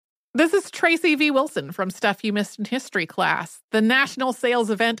This is Tracy V. Wilson from Stuff You Missed in History class. The national sales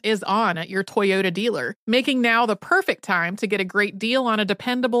event is on at your Toyota dealer, making now the perfect time to get a great deal on a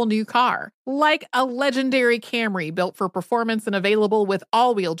dependable new car. Like a legendary Camry built for performance and available with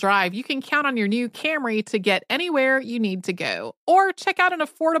all-wheel drive, you can count on your new Camry to get anywhere you need to go. Or check out an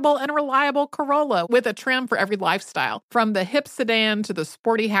affordable and reliable Corolla with a trim for every lifestyle. From the hip sedan to the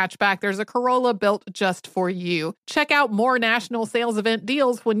sporty hatchback, there's a Corolla built just for you. Check out more national sales event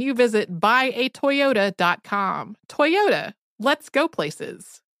deals when you visit buyatoyota.com. Toyota, let's go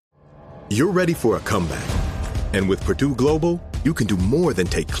places. You're ready for a comeback. And with Purdue Global, you can do more than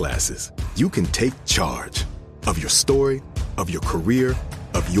take classes. You can take charge of your story, of your career,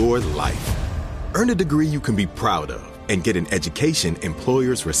 of your life. Earn a degree you can be proud of and get an education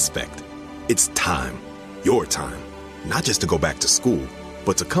employers respect. It's time, your time, not just to go back to school,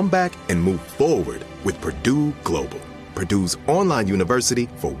 but to come back and move forward with Purdue Global, Purdue's online university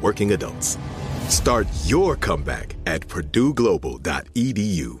for working adults. Start your comeback at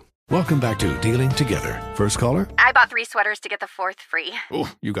purdueglobal.edu. Welcome back to Dealing Together. First caller? I bought 3 sweaters to get the 4th free.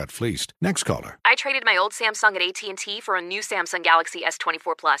 Oh, you got fleeced. Next caller? I traded my old Samsung at AT&T for a new Samsung Galaxy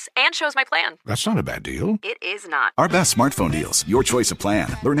S24 Plus and shows my plan. That's not a bad deal. It is not. Our best smartphone deals. Your choice of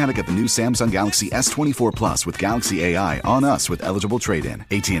plan. Learn how to get the new Samsung Galaxy S24 Plus with Galaxy AI on us with eligible trade-in.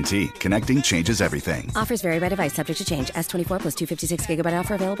 AT&T. Connecting changes everything. Offers vary by device. Subject to change. S24 plus 256 gigabyte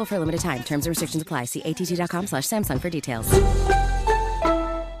offer available for a limited time. Terms and restrictions apply. See att.com/Samsung for details.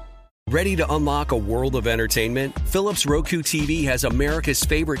 Ready to unlock a world of entertainment? Philips Roku TV has America's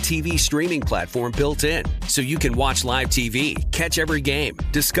favorite TV streaming platform built in, so you can watch live TV, catch every game,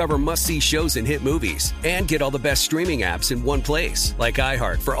 discover must-see shows and hit movies, and get all the best streaming apps in one place, like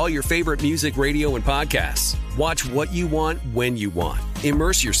iHeart for all your favorite music, radio, and podcasts. Watch what you want, when you want.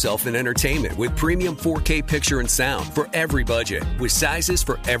 Immerse yourself in entertainment with premium 4K picture and sound for every budget, with sizes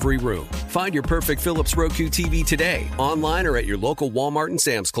for every room. Find your perfect Philips Roku TV today, online or at your local Walmart and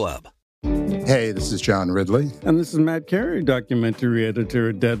Sam's Club. Hey, this is John Ridley. And this is Matt Carey, documentary editor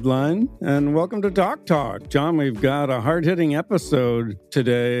at Deadline. And welcome to Talk Talk. John, we've got a hard-hitting episode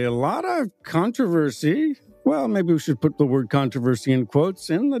today. A lot of controversy. Well, maybe we should put the word controversy in quotes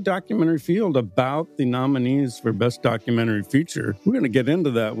in the documentary field about the nominees for Best Documentary Feature. We're going to get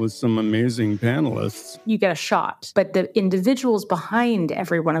into that with some amazing panelists. You get a shot, but the individuals behind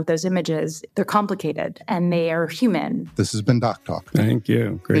every one of those images, they're complicated and they are human. This has been Doc Talk. Thank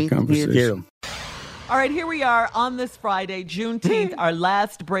you. Great conversation. You. All right, here we are on this Friday, Juneteenth, our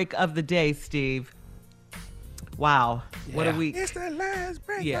last break of the day, Steve. Wow. Yeah. What a week. It's the last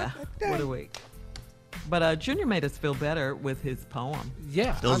break of the day. What a week. But Junior made us feel better with his poem.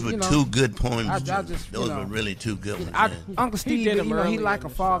 Yeah. Those were two good poems. Those were really two good ones. Uncle Steve, he like a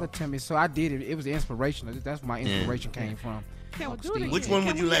father to me, so I did it. It was inspirational. That's where my inspiration came from. Which one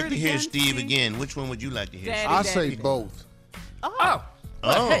would you like to hear, Steve, again? Which one would you like to hear? I'll say both. Oh.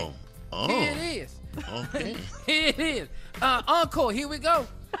 Here it is. Okay. Here it is. Encore, here we go.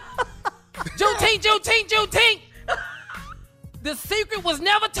 Juneteenth. The secret was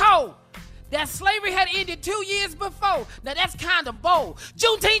never told that slavery had ended 2 years before. Now that's kind of bold.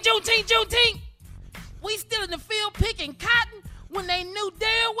 Juneteenth. We still in the field picking cotton when they knew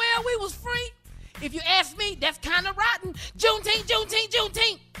damn well we was free. If you ask me, that's kind of rotten.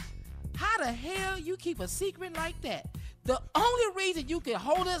 Juneteenth. How the hell you keep a secret like that? The only reason you can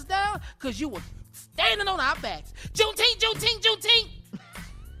hold us down, because you were standing on our backs. Juneteenth.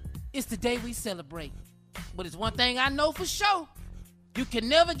 It's the day we celebrate. But it's one thing I know for sure. You can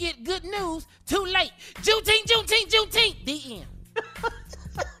never get good news too late. Juneteenth. The end.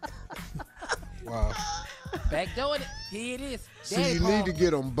 Wow. Backdoor it. Here it is. See, you need to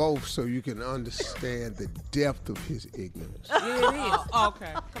get them both so you can understand the depth of his ignorance. Here it is.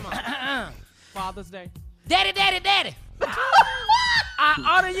 Okay, come on. Father's Day. Daddy. I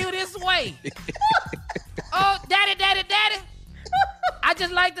honor you this way. Oh, daddy. I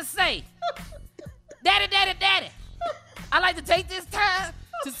just like to say, daddy. I like to take this time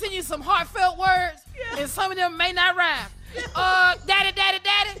to send you some heartfelt words, and some of them may not rhyme. Daddy.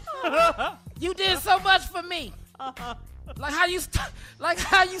 You did so much for me. Like how you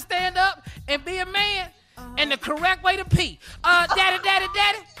stand up and be a man, and the correct way to pee.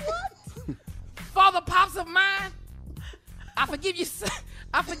 Daddy. Father Pops of mine, I forgive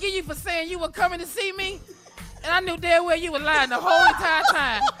you for saying you were coming to see me, and I knew damn well you were lying the whole entire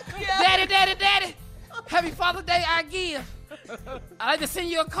time. Yeah. Daddy. Happy Father's Day, I give. I like to send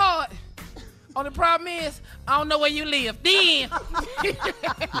you a card. Only problem is, I don't know where you live. Then.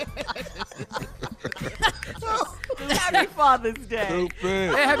 Happy Father's Day. Hey,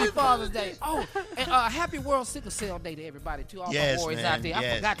 happy Father's Day. Oh, and happy World Sickle Cell Day to everybody, too. All my boys out there.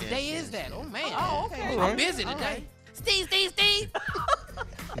 I forgot today is that. Oh, man. Oh, okay. I'm busy today. Steve.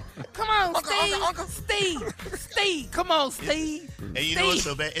 Come on, Steve. Uncle. Steve. Come on, Steve. And you know what's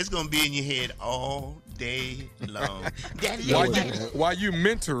so bad? It's going to be in your head all day long. Daddy, why you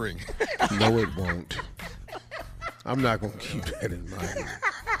mentoring? No, it won't. I'm not going to keep that in mind.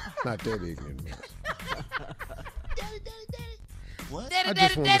 Not that ignorant. What? I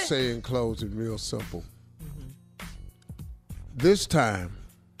just want to say in closing, real simple. This time,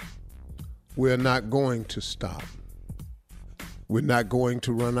 we're not going to stop. We're not going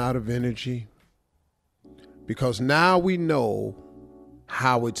to run out of energy because now we know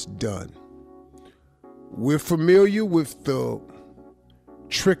how it's done. We're familiar with the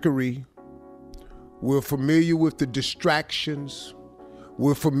trickery. We're familiar with the distractions.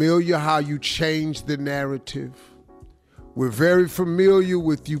 We're familiar how you change the narrative. We're very familiar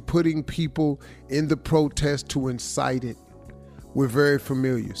with you putting people in the protest to incite it. We're very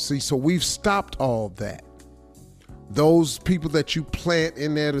familiar. See, so we've stopped all that. Those people that you plant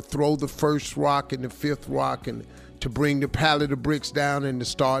in there to throw the first rock and the fifth rock and to bring the pallet of bricks down and to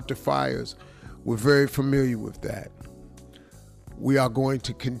start the fires, we're very familiar with that. We are going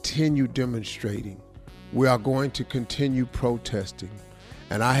to continue demonstrating. We are going to continue protesting.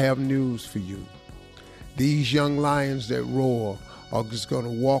 And I have news for you. These young lions that roar are just going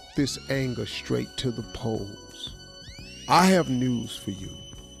to walk this anger straight to the polls. I have news for you.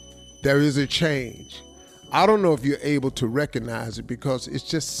 There is a change. I don't know if you're able to recognize it because it's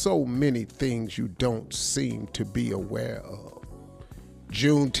just so many things you don't seem to be aware of.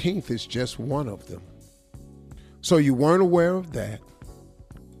 Juneteenth is just one of them. So you weren't aware of that.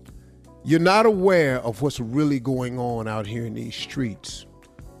 You're not aware of what's really going on out here in these streets.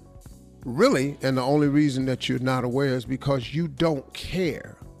 Really, and the only reason that you're not aware is because you don't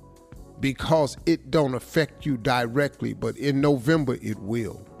care. Because it don't affect you directly, but in November it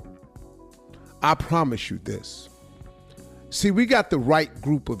will. I promise you this. See, we got the right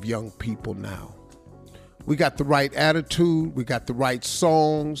group of young people now. We got the right attitude. We got the right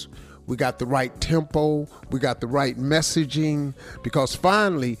songs. We got the right tempo. We got the right messaging because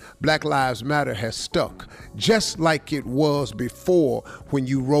finally Black Lives Matter has stuck just like it was before when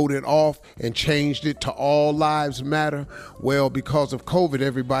you wrote it off and changed it to All Lives Matter. Well, because of COVID,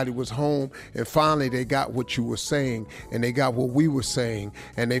 everybody was home and finally they got what you were saying and they got what we were saying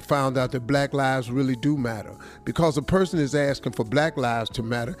and they found out that Black lives really do matter because a person is asking for Black lives to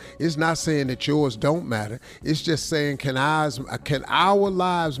matter. It's not saying that yours don't matter. It's just saying can our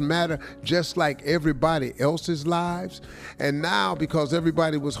lives matter just like everybody else's lives? And now because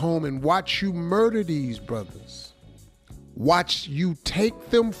everybody was home and watch you murder these brothers, watch you take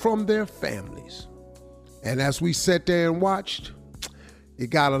them from their families. And as we sat there and watched,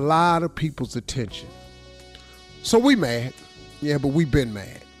 it got a lot of people's attention. So we mad. Yeah, but we've been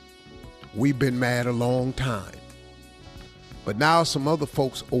mad. We've been mad a long time. But now some other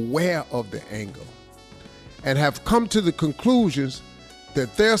folks aware of the anger and have come to the conclusions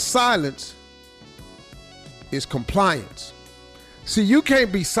that their silence is compliance. See, you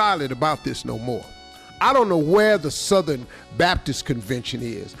can't be silent about this no more. I don't know where the Southern Baptist Convention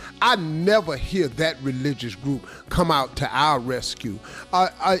is. I never hear that religious group come out to our rescue.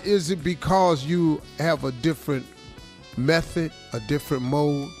 Is it because you have a different method, a different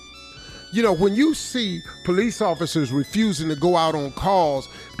mode? You know, when you see police officers refusing to go out on calls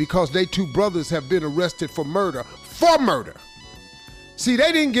because they two brothers have been arrested for murder. See,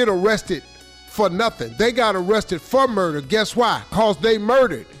 they didn't get arrested for nothing. They got arrested for murder. Guess why? Because they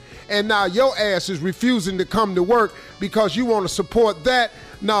murdered. And now your ass is refusing to come to work because you want to support that.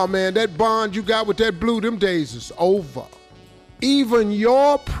 No, man, that bond you got with that blue, them days is over. Even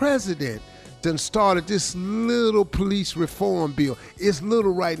your president done started this little police reform bill. It's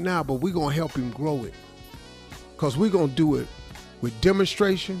little right now, but we're going to help him grow it. Because we're going to do it with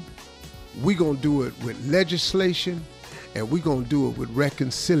demonstration, we're going to do it with legislation, and we're going to do it with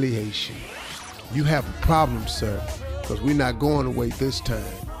reconciliation. You have a problem, sir, because we're not going away this time.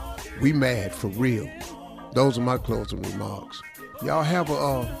 We mad for real. Those are my closing remarks. Y'all have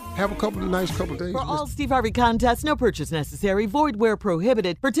a nice couple days. For all Steve Harvey contests, no purchase necessary, void where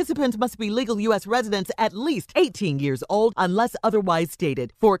prohibited. Participants must be legal U.S. residents at least 18 years old unless otherwise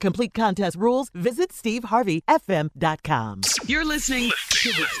stated. For complete contest rules, visit SteveHarveyFM.com. You're listening to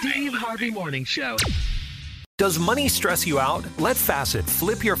the Steve Harvey Morning Show. Does money stress you out? Let Facet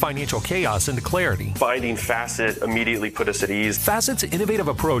flip your financial chaos into clarity. Finding Facet immediately put us at ease. Facet's innovative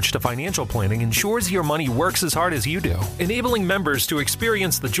approach to financial planning ensures your money works as hard as you do, enabling members to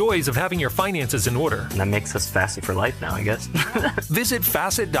experience the joys of having your finances in order. That makes us Facet for life now, I guess. Visit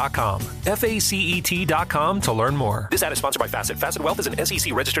Facet.com, FACET.com to learn more. This ad is sponsored by Facet. Facet Wealth is an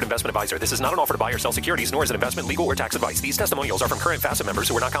SEC registered investment advisor. This is not an offer to buy or sell securities, nor is it investment, legal, or tax advice. These testimonials are from current Facet members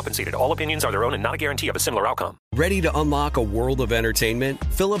who are not compensated. All opinions are their own and not a guarantee of a similar outcome. Ready to unlock a world of entertainment?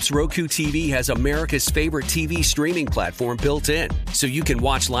 Philips Roku TV has America's favorite TV streaming platform built in, so you can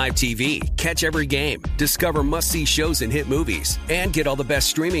watch live TV, catch every game, discover must-see shows and hit movies, and get all the best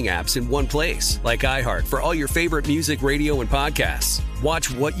streaming apps in one place, like iHeart for all your favorite music, radio, and podcasts.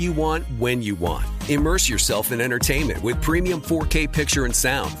 Watch what you want, when you want. Immerse yourself in entertainment with premium 4K picture and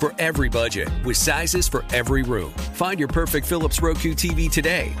sound for every budget, with sizes for every room. Find your perfect Philips Roku TV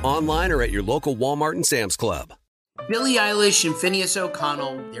today, online or at your local Walmart and Sam's Club. Billie Eilish and Phineas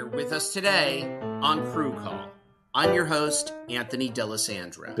O'Connell, they're with us today on Crew Call. I'm your host, Anthony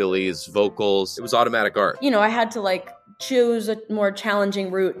D'Alessandro. Billie's vocals, it was automatic art. You know, I had to choose a more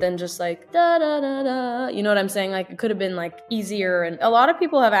challenging route than just da da da da. You know what I'm saying? It could have been easier. And a lot of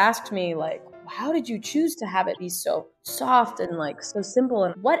people have asked me how did you choose to have it be so soft and so simple?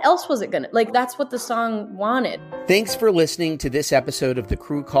 And what else was it gonna that's what the song wanted. Thanks for listening to this episode of the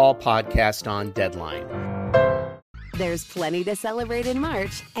Crew Call podcast on Deadline. There's plenty to celebrate in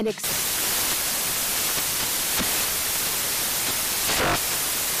March and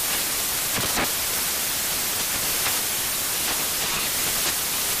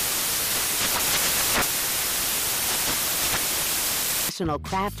National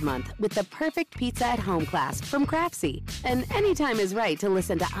Craft Month with the perfect pizza at home class from Craftsy. And anytime is right to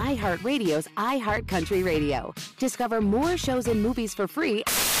listen to iHeartRadio's iHeart Country Radio. Discover more shows and movies for free.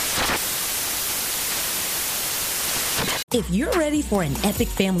 If you're ready for an epic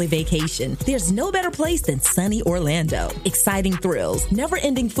family vacation, there's no better place than sunny Orlando. Exciting thrills,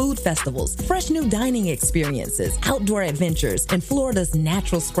 never-ending food festivals, fresh new dining experiences, outdoor adventures, and Florida's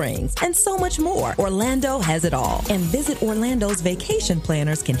natural springs, and so much more. Orlando has it all. And Visit Orlando's vacation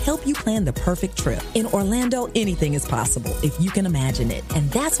planners can help you plan the perfect trip. In Orlando, anything is possible if you can imagine it. And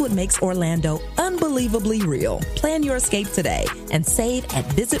that's what makes Orlando unbelievably real. Plan your escape today and save at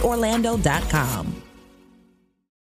visitorlando.com.